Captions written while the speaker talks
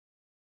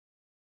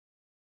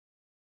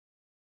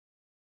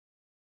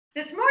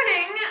This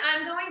morning,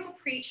 I'm going to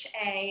preach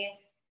a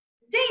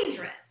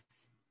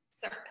dangerous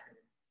sermon.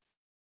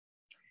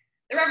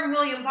 The Reverend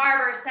William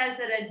Barber says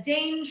that a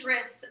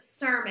dangerous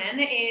sermon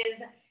is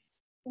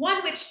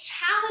one which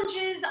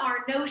challenges our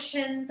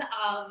notions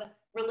of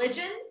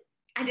religion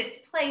and its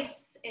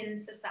place in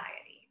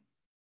society.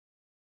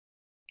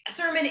 A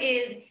sermon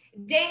is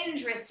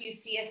dangerous, you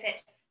see, if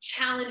it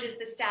challenges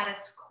the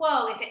status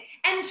quo, if it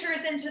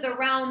enters into the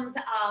realms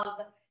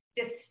of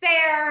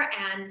despair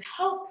and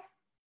hope,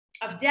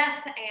 of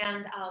death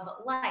and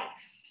of life.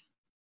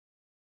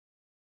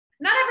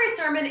 Not every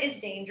sermon is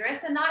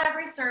dangerous, and not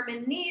every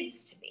sermon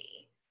needs to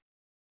be.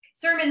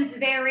 Sermons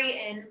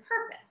vary in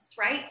purpose,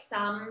 right?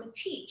 Some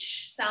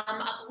teach, some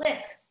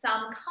uplift,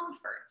 some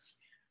comfort.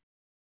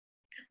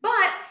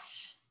 But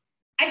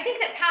I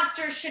think that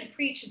pastors should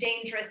preach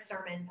dangerous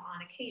sermons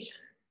on occasion.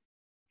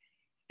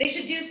 They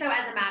should do so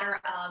as a matter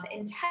of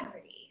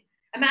integrity,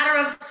 a matter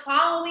of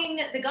following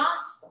the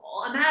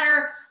gospel, a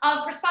matter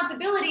of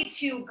responsibility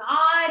to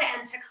God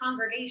and to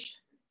congregation.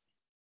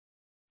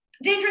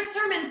 Dangerous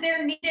sermons,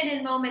 they're needed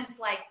in moments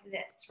like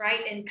this,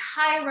 right? In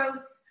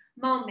kairos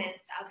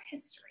moments of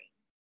history.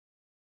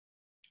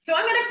 So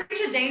I'm going to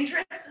preach a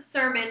dangerous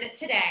sermon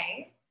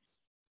today,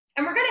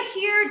 and we're going to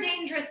hear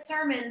dangerous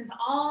sermons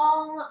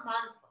all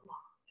month long.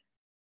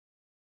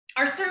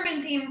 Our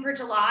sermon theme for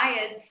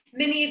July, as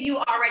many of you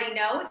already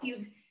know, if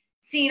you've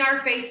seen our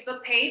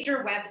Facebook page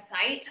or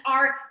website,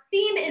 our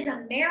theme is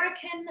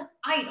American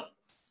Idols.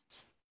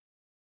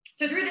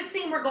 So through this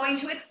theme, we're going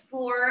to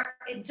explore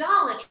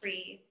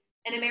idolatry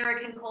in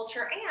American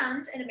culture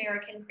and in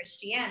American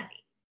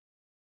Christianity.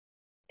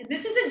 And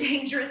this is a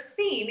dangerous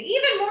theme,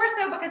 even more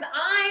so because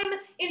I'm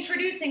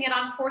introducing it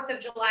on 4th of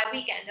July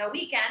weekend, a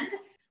weekend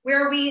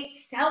where we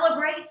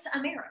celebrate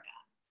America.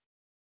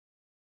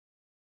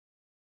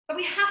 But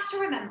we have to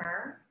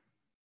remember,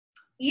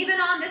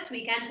 even on this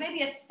weekend,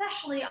 maybe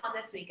especially on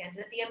this weekend,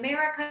 that the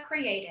America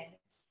created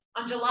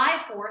on July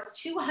 4th,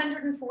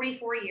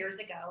 244 years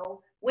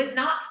ago, was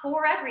not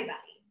for everybody.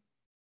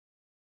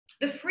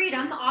 The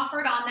freedom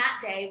offered on that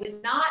day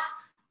was not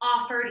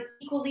offered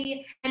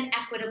equally and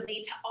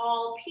equitably to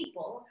all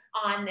people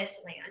on this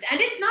land.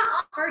 And it's not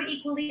offered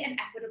equally and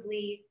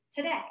equitably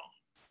today.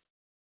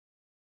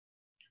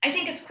 I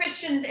think as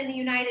Christians in the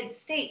United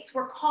States,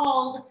 we're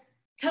called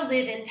to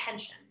live in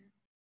tension.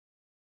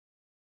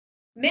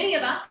 Many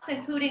of us,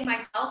 including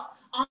myself,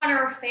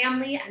 honor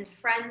family and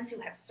friends who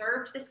have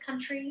served this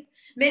country.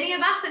 Many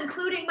of us,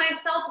 including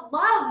myself,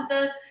 love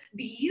the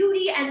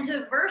beauty and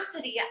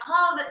diversity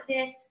of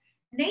this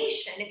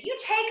nation. If you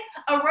take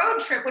a road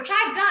trip, which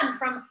I've done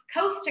from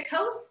coast to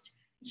coast,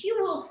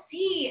 you will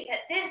see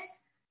that this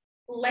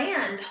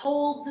land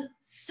holds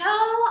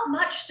so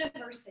much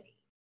diversity.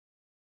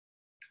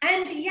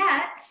 And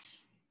yet,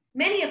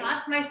 many of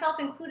us, myself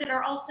included,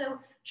 are also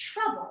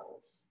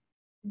troubled,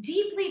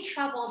 deeply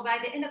troubled by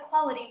the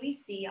inequality we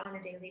see on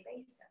a daily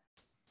basis.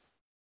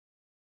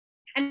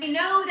 And we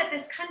know that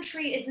this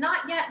country is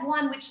not yet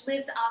one which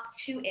lives up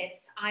to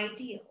its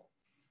ideals.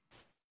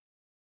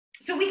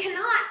 So we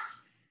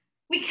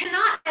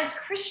cannot as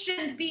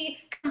Christians be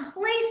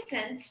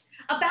complacent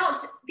about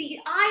the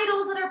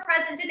idols that are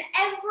present in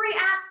every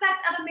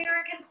aspect of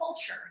American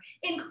culture,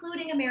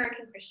 including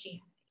American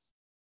Christianity.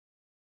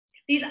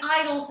 These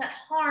idols that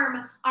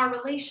harm our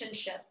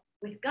relationship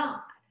with God.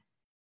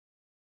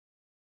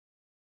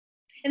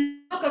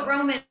 In the book of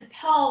Romans,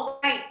 Paul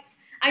writes,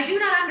 "I do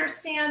not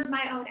understand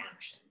my own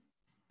actions.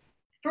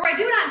 For I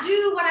do not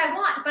do what I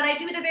want, but I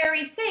do the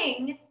very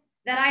thing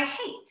that I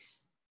hate."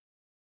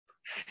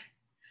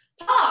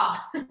 Paul,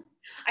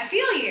 I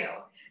feel you.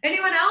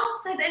 Anyone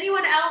else? Has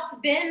anyone else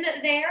been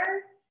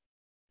there?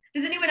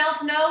 Does anyone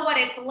else know what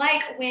it's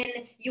like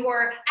when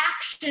your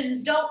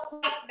actions don't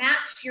quite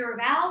match your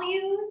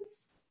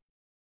values?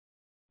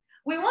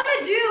 We want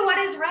to do what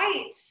is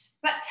right,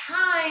 but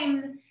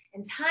time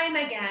and time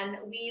again,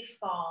 we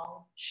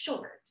fall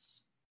short.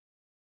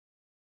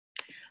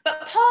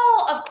 But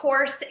Paul, of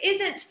course,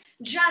 isn't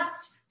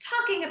just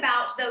talking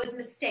about those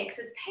mistakes,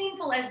 as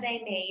painful as they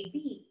may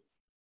be.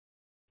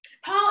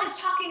 Paul is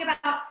talking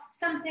about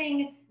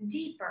something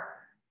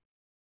deeper,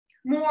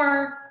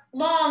 more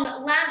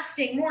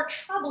long-lasting, more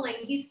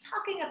troubling. He's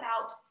talking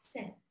about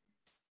sin.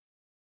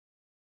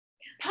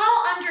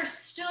 Paul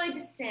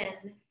understood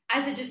sin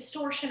as a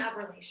distortion of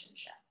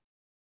relationship.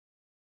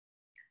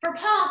 For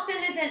Paul,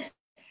 sin isn't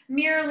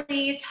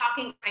merely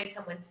talking behind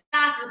someone's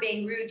back or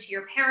being rude to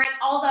your parents,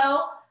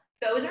 although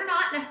those are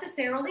not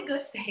necessarily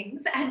good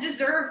things and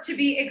deserve to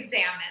be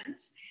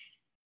examined.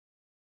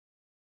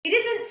 It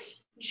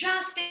isn't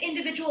just an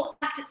individual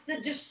act, it's the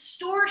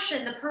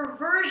distortion, the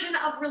perversion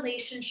of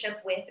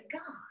relationship with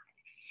God.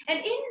 And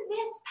in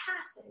this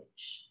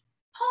passage,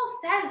 Paul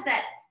says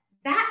that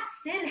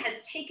sin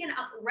has taken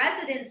up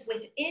residence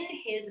within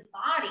his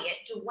body.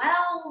 It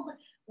dwells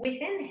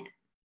within him.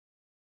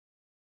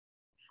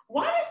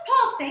 Why does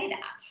Paul say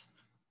that?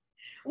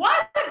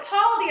 Why would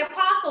Paul the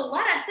apostle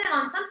let us in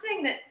on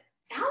something that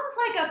sounds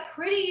like a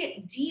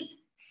pretty deep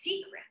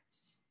secret?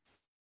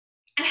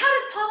 And how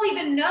does Paul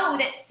even know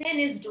that sin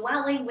is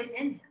dwelling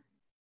within him?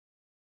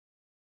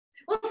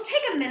 Well, let's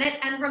take a minute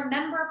and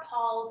remember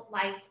Paul's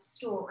life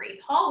story.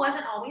 Paul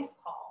wasn't always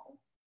Paul.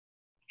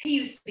 He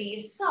used to be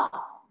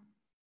Saul.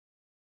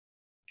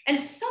 And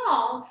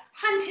Saul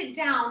hunted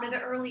down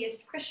the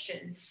earliest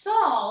Christians.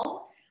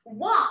 Saul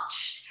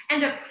watched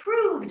and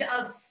approved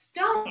of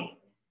stoning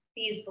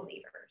these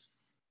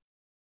believers.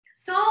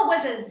 Saul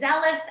was a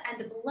zealous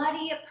and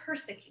bloody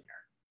persecutor.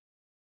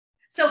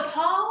 So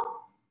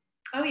Paul,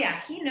 oh yeah,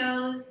 he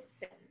knows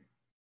sin.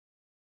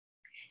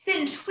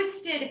 Sin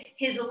twisted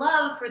his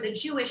love for the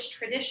Jewish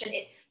tradition.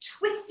 It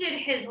twisted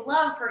his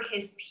love for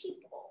his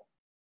people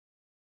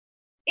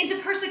into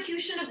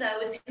persecution of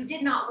those who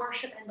did not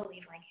worship and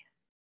believe like him.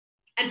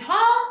 And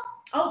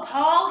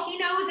Paul, he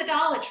knows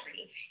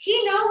idolatry.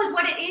 He knows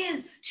what it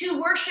is to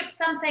worship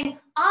something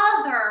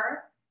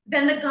other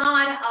than the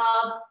God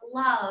of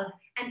love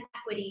and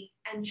equity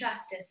and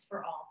justice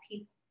for all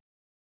people.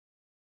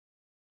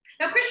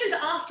 Now, Christians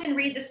often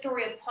read the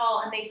story of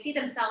Paul and they see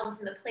themselves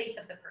in the place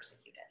of the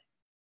persecuted.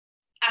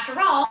 After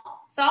all,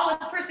 Saul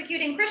was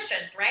persecuting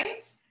Christians,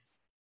 right?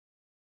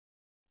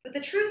 But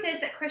the truth is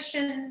that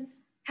Christians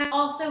have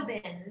also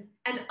been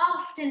and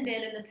often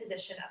been in the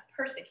position of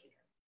persecutor.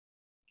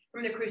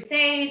 From the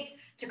Crusades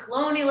to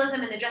colonialism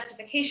and the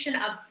justification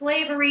of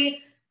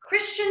slavery,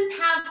 Christians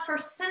have for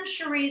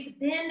centuries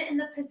been in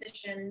the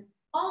position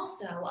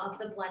also of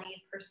the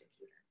bloody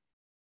persecutor,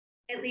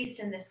 at least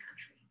in this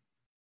country.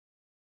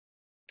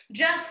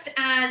 Just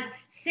as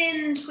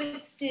sin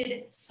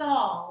twisted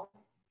Saul,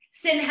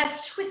 sin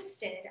has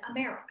twisted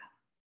America.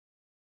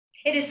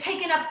 It has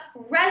taken up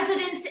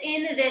residence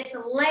in this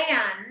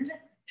land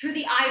through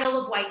the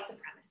idol of white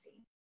supremacy.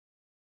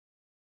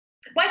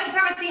 White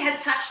supremacy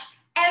has touched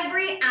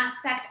every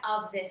aspect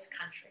of this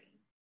country.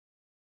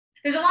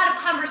 There's a lot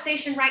of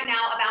conversation right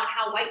now about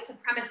how white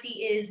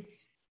supremacy is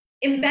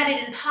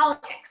embedded in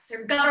politics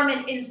or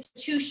government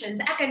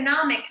institutions,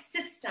 economic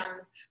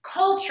systems,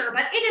 culture,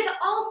 but it is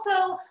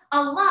also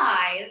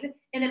alive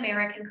in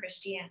American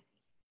Christianity.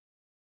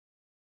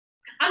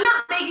 I'm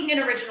not making an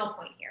original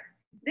point here.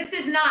 This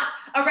is not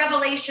a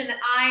revelation that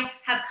I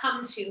have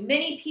come to.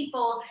 Many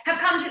people have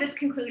come to this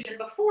conclusion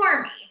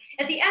before me.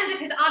 At the end of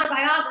his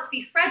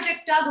autobiography,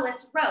 Frederick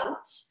Douglass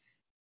wrote,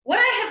 "What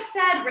I have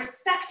said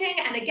respecting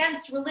and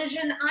against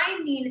religion, I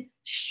mean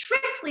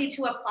strictly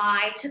to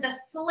apply to the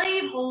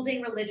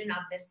slave-holding religion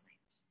of this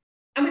land,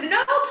 and with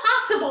no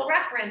possible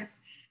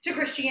reference to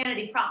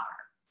Christianity proper.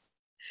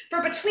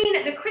 For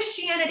between the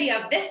Christianity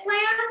of this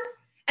land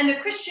and the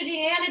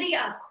Christianity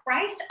of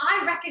Christ,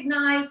 I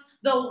recognize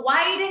the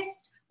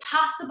widest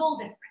possible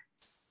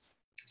difference.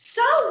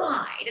 So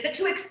wide that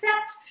to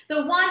accept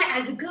the one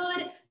as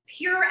good,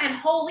 pure, and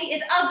holy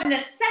is of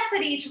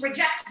necessity to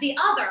reject the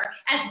other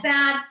as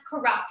bad,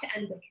 corrupt,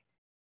 and wicked.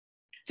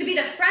 To be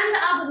the friend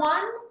of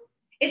one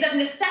is of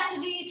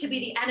necessity to be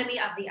the enemy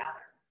of the other.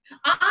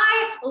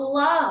 I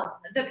love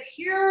the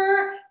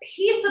pure,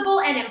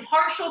 peaceable, and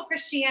impartial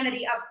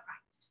Christianity of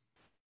Christ.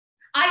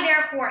 I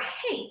therefore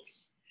hate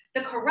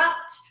the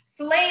corrupt,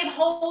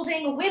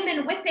 slave-holding,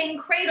 women-whipping,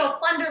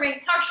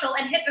 cradle-plundering, partial,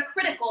 and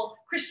hypocritical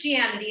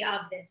Christianity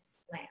of this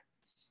land."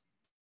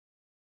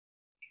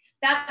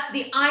 That's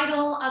the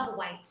idol of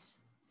white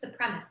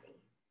supremacy.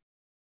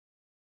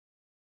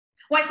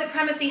 White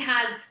supremacy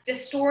has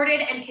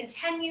distorted and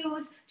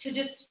continues to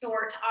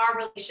distort our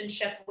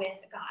relationship with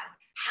God.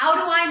 How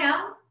do I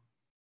know?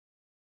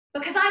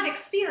 Because I've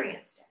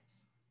experienced it.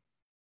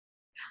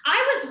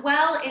 I was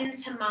well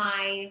into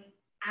my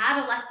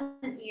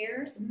adolescent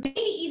years, maybe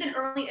even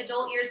early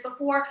adult years,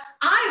 before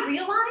I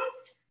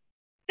realized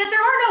that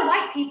there are no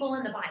white people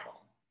in the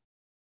Bible.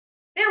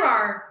 There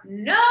are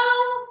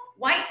no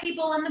white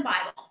people in the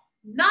Bible,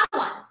 not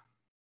one.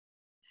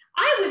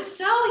 I was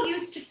so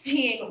used to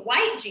seeing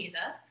white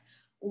Jesus,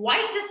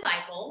 white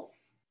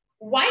disciples,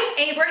 white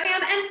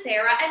Abraham and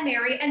Sarah and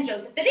Mary and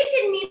Joseph that it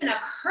didn't even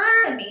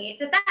occur to me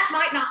that that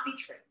might not be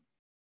true.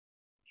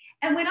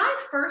 And when I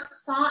first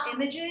saw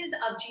images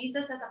of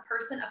Jesus as a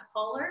person of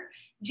color,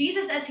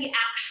 Jesus as he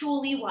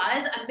actually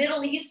was, a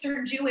Middle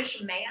Eastern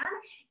Jewish man,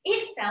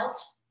 it felt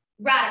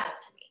radical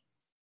to me.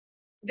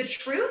 The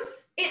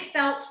truth, it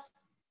felt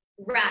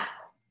radical.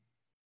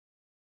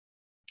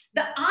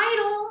 The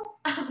idol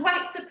of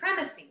white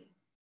supremacy,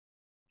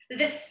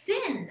 the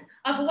sin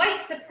of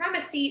white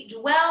supremacy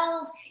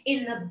dwells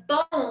in the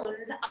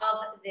bones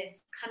of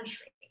this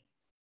country.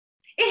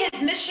 It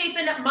has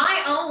misshapen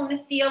my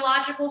own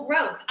theological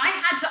growth. I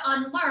had to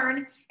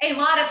unlearn a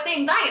lot of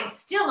things. I am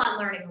still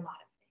unlearning a lot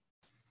of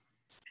things.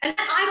 And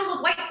that idol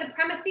of white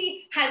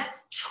supremacy has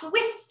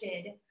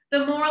twisted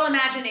the moral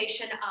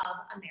imagination of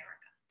America.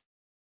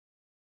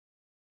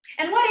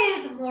 And what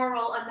is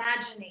moral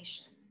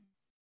imagination?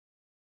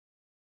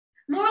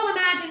 Moral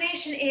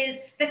imagination is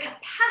the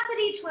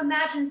capacity to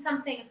imagine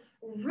something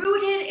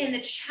rooted in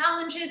the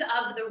challenges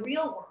of the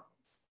real world,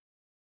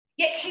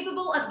 yet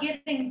capable of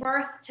giving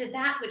birth to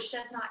that which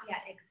does not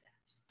yet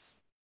exist.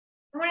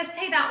 I want to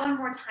say that one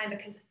more time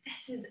because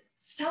this is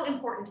so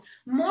important.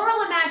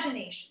 Moral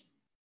imagination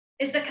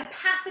is the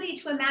capacity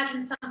to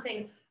imagine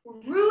something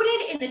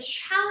rooted in the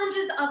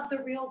challenges of the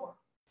real world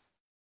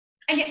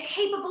and yet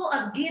capable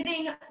of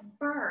giving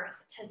birth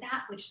to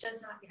that which does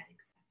not yet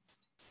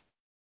exist.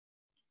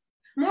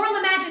 Moral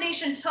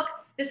imagination took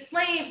the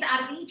slaves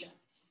out of Egypt.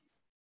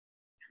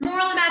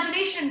 Moral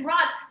imagination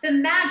brought the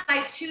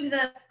Magi to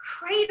the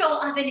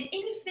cradle of an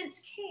infant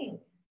king.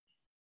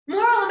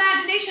 Moral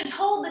imagination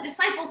told the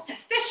disciples to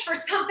fish for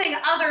something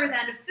other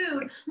than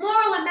food.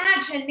 Moral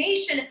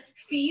imagination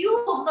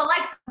fueled the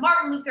likes of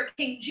Martin Luther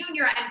King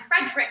Jr. and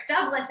Frederick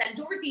Douglass and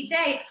Dorothy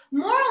Day.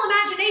 Moral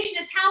imagination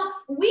is how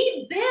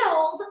we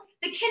build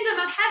the kingdom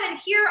of heaven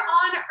here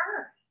on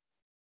earth.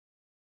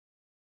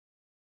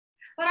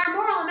 But our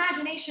moral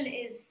imagination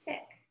is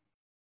sick.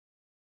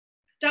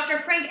 Dr.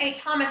 Frank A.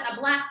 Thomas, a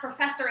Black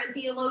professor and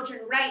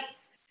theologian,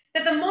 writes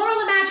that the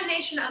moral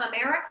imagination of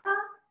America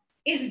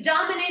is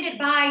dominated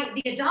by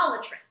the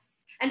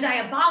idolatrous and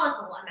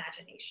diabolical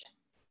imagination.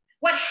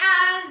 What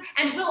has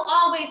and will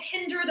always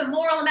hinder the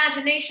moral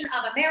imagination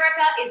of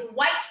America is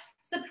white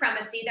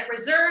supremacy that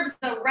reserves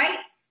the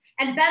rights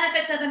and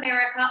benefits of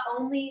America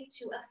only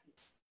to a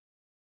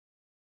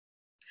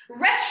few.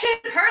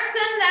 Wretched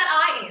person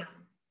that I am,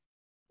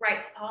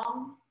 writes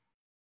Paul,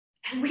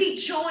 and we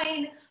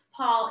join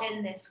Paul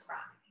in this cry,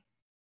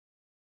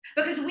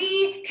 because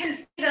we can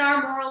see that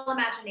our moral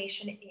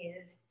imagination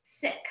is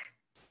sick.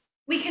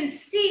 We can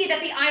see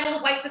that the idol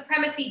of white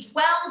supremacy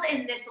dwells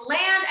in this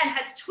land and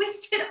has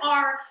twisted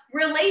our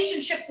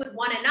relationships with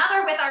one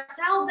another, with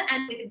ourselves,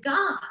 and with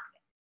God.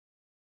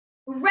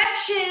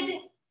 Wretched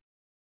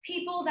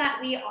people that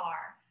we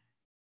are,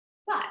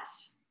 but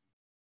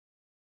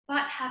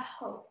have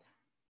hope.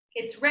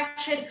 It's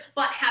wretched,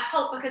 but have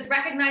hope, because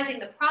recognizing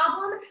the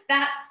problem,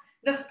 that's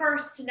the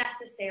first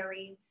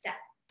necessary step.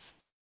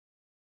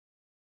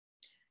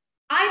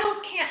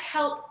 Idols can't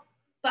help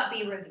but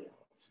be revealed.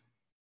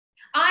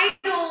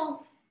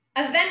 Idols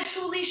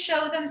eventually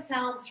show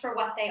themselves for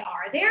what they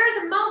are.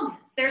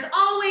 There's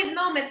always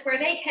moments where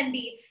they can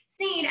be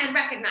seen and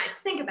recognized.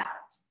 Think about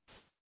it.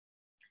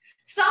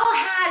 Saul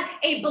had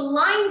a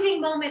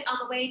blinding moment on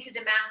the way to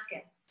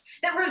Damascus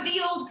that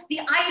revealed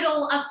the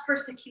idol of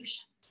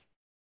persecution.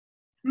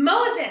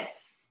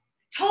 Moses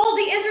told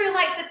the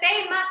Israelites that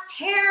they must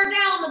tear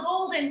down the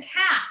golden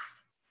calf,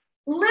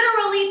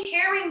 literally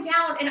tearing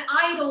down an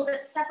idol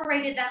that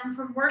separated them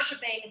from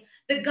worshiping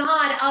the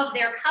God of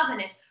their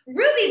covenant.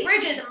 Ruby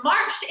Bridges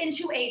marched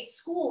into a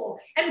school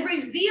and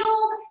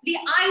revealed the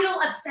idol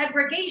of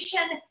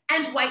segregation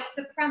and white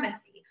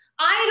supremacy.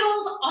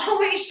 Idols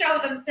always show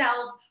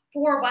themselves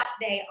for what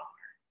they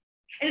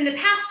are. And in the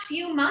past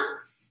few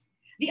months,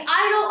 the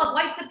idol of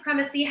white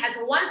supremacy has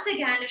once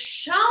again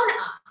shown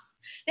us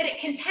that it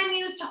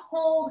continues to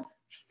hold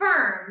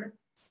firm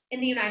in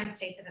the United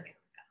States of America.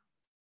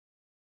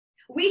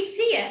 We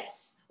see it.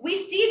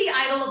 We see the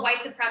idol of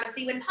white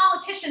supremacy when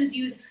politicians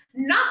use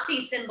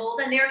Nazi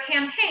symbols in their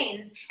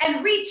campaigns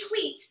and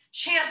retweet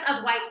chants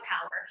of white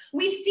power.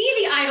 We see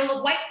the idol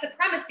of white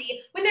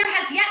supremacy when there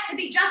has yet to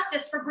be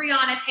justice for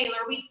Breonna Taylor.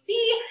 We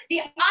see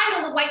the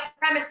idol of white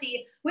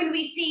supremacy when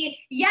we see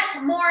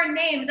yet more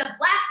names of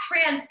Black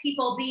trans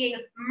people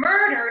being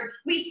murdered.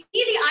 We see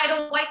the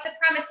idol of white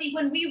supremacy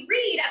when we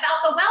read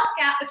about the wealth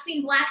gap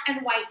between Black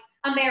and white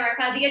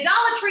America. The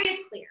idolatry is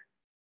clear.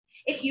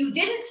 If you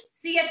didn't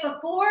see it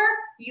before,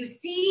 you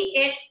see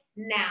it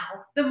now.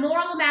 The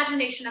moral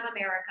imagination of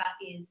America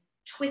is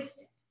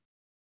twisted.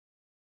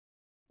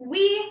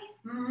 We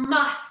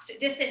must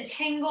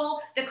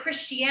disentangle the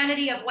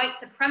Christianity of white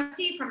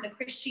supremacy from the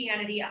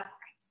Christianity of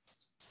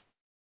Christ.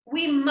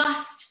 We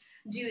must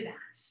do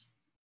that.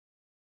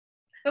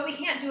 But we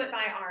can't do it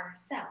by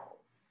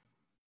ourselves,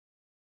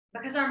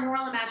 because our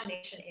moral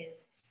imagination is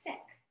sick.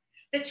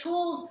 The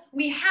tools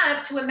we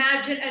have to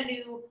imagine a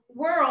new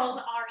world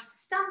are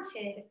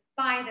stunted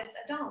by this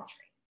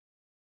idolatry.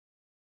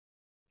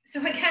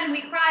 So again,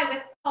 we cry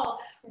with Paul,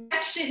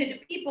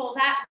 wretched people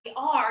that we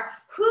are,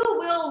 who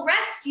will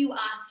rescue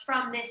us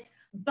from this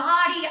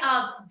body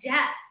of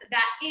death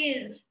that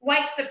is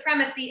white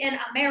supremacy in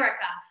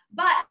America?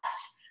 But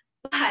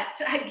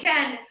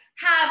again,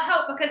 have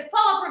hope, because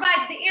Paul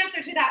provides the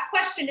answer to that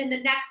question in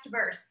the next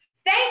verse.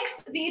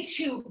 Thanks be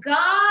to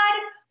God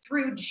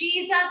through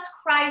Jesus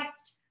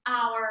Christ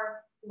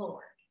our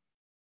Lord.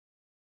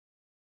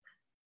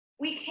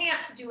 We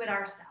can't do it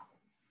ourselves.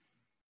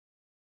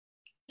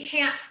 We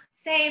can't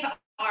save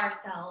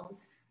ourselves.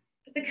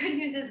 But the good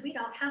news is we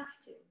don't have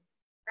to,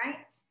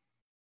 right?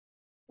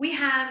 We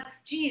have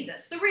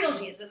Jesus, the real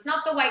Jesus,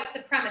 not the white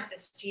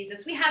supremacist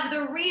Jesus. We have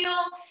the real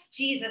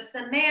Jesus,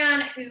 the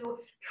man who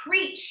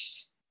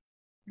preached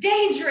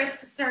dangerous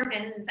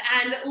sermons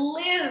and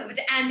lived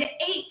and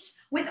ate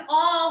with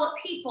all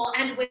people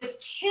and was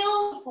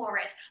killed for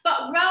it,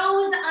 but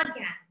rose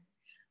again.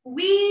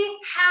 We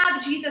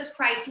have Jesus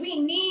Christ.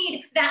 We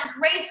need that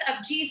grace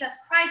of Jesus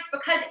Christ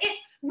because it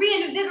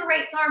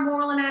reinvigorates our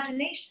moral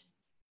imagination.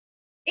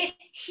 It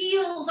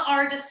heals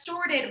our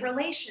distorted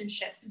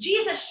relationships.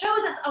 Jesus shows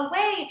us a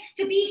way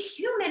to be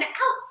human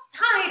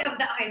outside of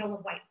the idol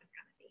of white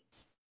supremacy,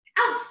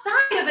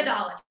 outside of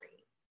idolatry.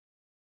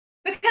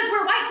 Because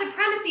where white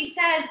supremacy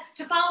says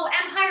to follow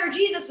empire Empire,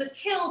 Jesus was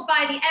killed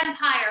by the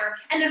empire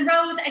and then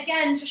rose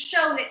again to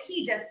show that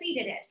he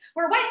defeated it.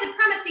 Where white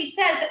supremacy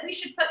says that we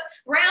should put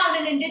brown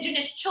and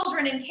indigenous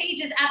children in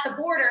cages at the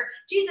border,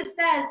 Jesus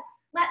says,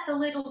 let the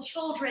little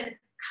children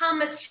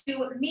come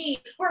to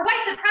me. Where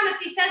white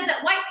supremacy says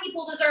that white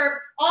people deserve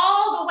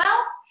all the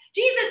wealth,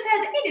 Jesus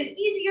says it is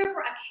easier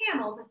for a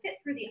camel to fit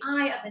through the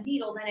eye of a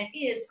needle than it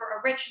is for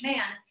a rich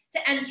man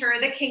to enter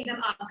the kingdom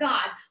of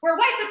God. Where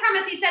white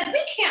supremacy says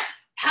we can't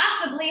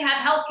possibly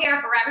have health care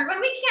for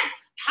everyone, we can't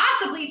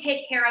possibly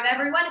take care of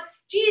everyone,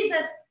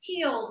 Jesus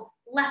healed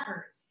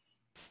lepers.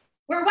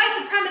 Where white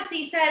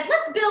supremacy says,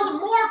 let's build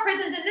more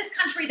prisons in this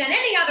country than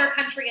any other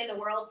country in the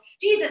world,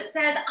 Jesus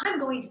says, I'm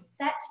going to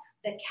set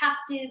the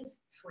captives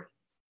free.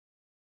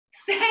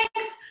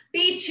 Thanks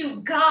be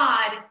to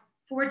God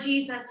for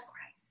Jesus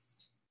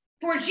Christ.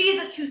 For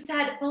Jesus who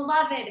said,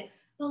 beloved,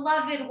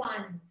 beloved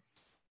ones,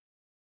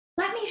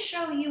 let me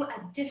show you a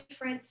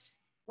different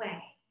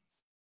way.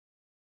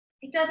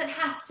 It doesn't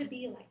have to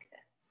be like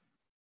this.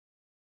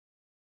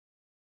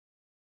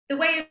 The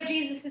way of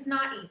Jesus is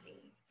not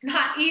easy. It's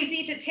not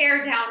easy to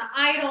tear down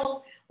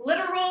idols,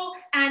 literal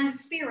and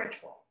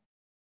spiritual.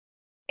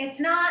 It's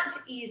not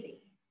easy.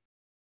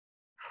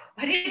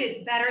 But it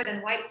is better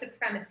than white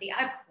supremacy.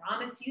 I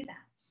promise you that.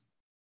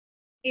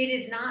 It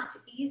is not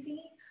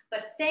easy,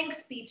 but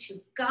thanks be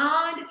to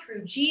God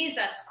through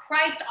Jesus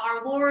Christ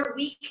our Lord,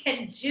 we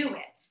can do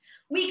it.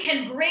 We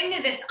can bring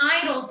this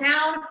idol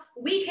down.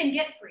 We can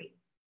get free.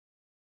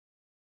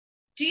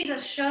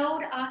 Jesus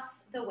showed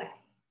us the way.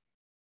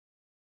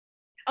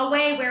 A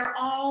way where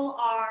all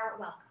are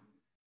welcome.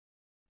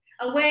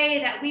 A way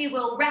that we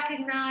will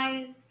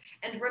recognize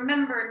and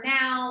remember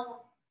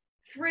now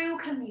through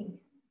communion.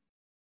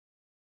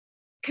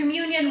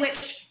 Communion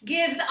which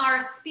gives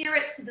our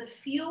spirits the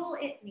fuel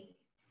it needs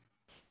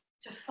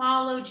to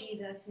follow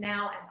Jesus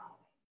now and always.